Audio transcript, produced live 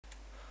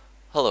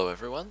Hello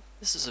everyone,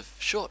 this is a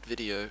short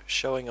video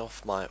showing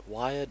off my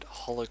wired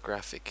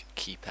holographic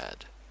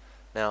keypad.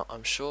 Now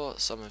I'm sure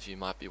some of you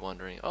might be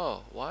wondering,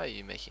 oh, why are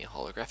you making a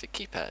holographic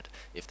keypad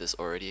if there's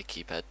already a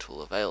keypad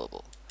tool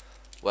available?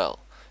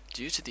 Well,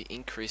 due to the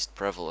increased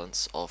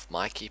prevalence of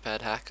my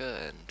keypad hacker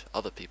and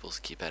other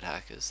people's keypad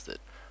hackers that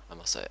I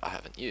must say I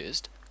haven't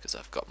used because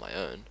I've got my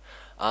own,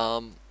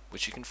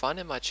 which you can find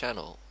in my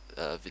channel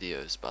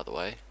videos by the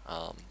way.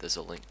 There's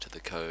a link to the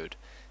code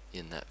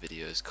in that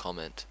video's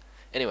comment.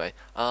 Anyway,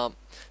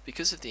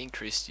 because of the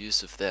increased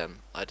use of them,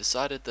 I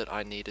decided that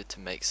I needed to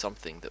make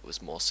something that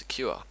was more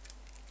secure.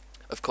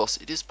 Of course,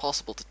 it is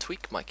possible to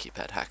tweak my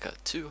keypad hacker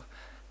to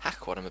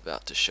hack what I'm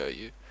about to show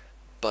you,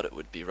 but it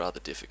would be rather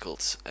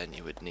difficult and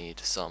you would need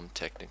some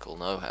technical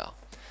know-how.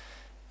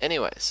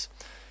 Anyways,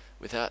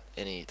 without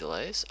any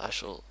delays, I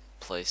shall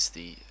place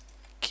the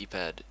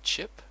keypad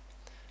chip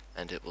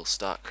and it will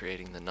start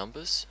creating the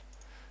numbers,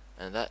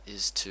 and that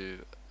is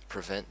to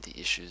prevent the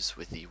issues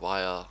with the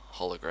wire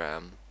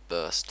hologram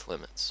burst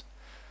limits.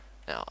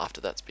 Now after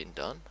that's been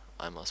done,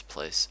 I must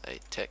place a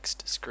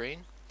text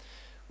screen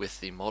with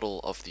the model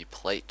of the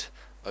plate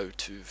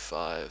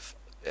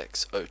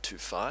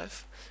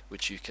 025x025,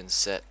 which you can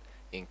set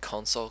in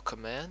console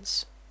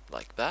commands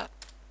like that,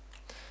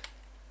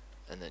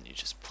 and then you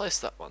just place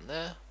that one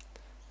there,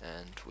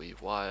 and we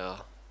wire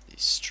the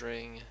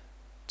string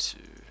to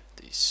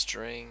the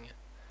string,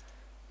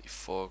 the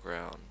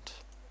foreground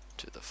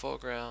to the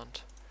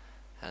foreground,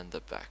 and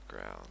the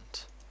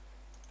background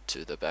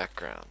to the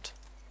background.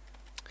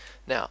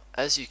 Now,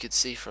 as you can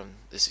see from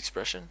this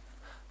expression,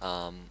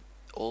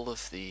 all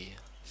of the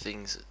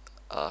things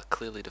are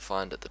clearly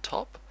defined at the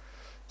top.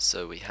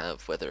 So we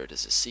have whether it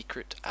is a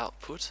secret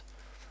output,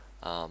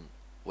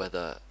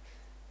 whether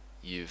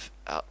you've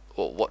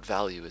or what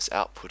value is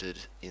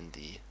outputted in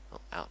the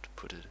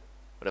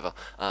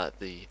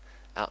the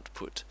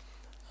output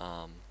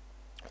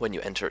when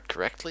you enter it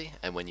correctly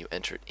and when you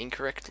enter it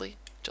incorrectly,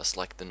 just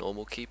like the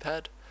normal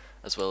keypad,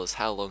 as well as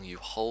how long you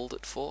hold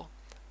it for,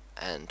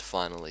 and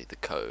finally the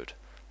code.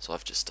 So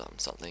I've just done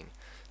something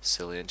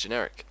silly and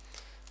generic.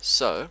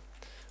 So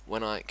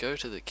when I go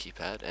to the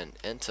keypad and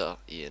enter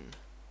in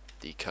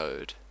the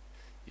code,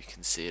 you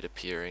can see it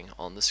appearing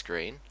on the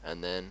screen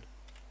and then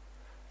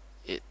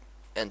it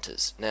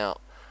enters.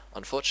 Now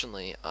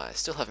unfortunately I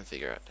still haven't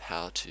figured out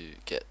how to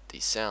get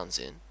the sounds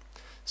in,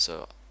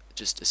 so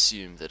just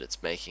assume that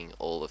it's making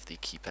all of the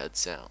keypad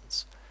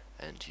sounds,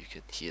 and you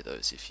can hear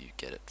those if you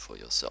get it for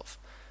yourself.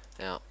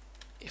 Now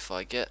if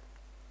I get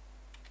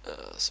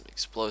some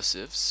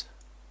explosives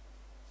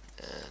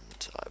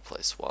and I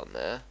place one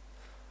there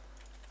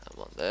and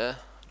one there,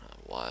 and I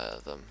wire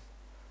them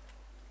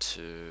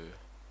to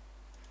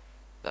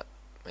that,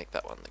 make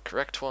that one the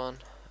correct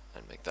one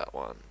and make that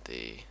one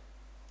the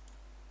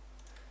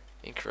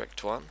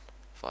incorrect one.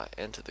 If I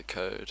enter the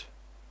code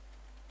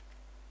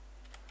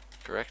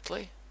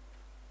correctly,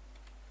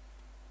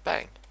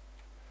 bang.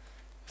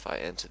 If I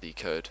enter the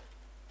code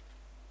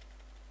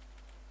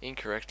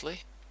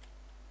incorrectly,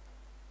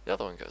 the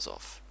other one goes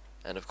off,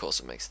 and of course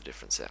it makes the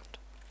different sound.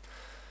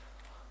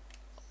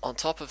 On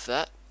top of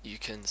that, you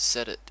can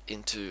set it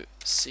into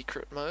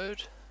secret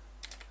mode,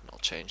 and I'll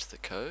change the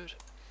code,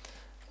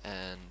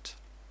 and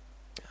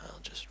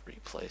I'll just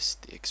replace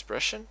the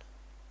expression.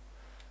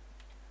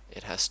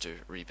 It has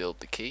to rebuild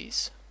the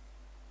keys,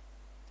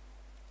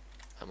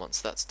 and once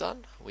that's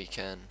done, we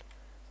can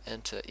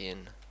enter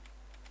in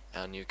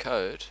our new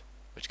code,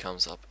 which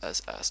comes up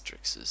as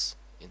asterisks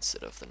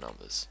instead of the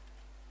numbers,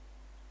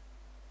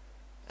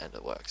 and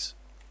it works.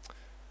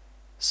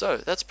 So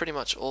that's pretty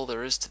much all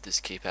there is to this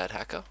keypad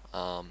hacker.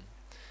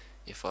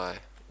 If I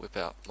whip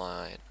out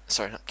my,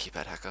 sorry, not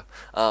keypad hacker,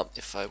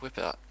 if I whip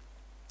out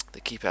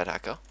the keypad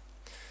hacker,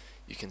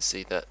 you can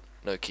see that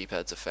no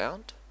keypads are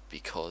found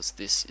because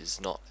this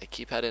is not a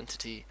keypad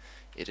entity,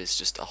 it is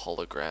just a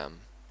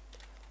hologram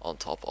on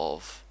top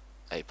of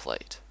a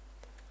plate.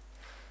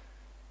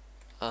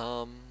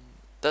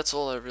 That's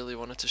all I really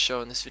wanted to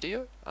show in this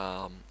video.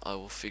 I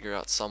will figure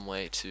out some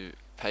way to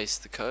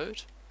paste the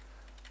code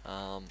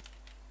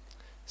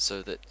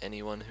so that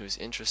anyone who's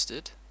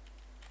interested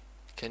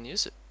can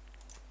use it.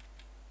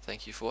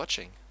 Thank you for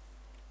watching.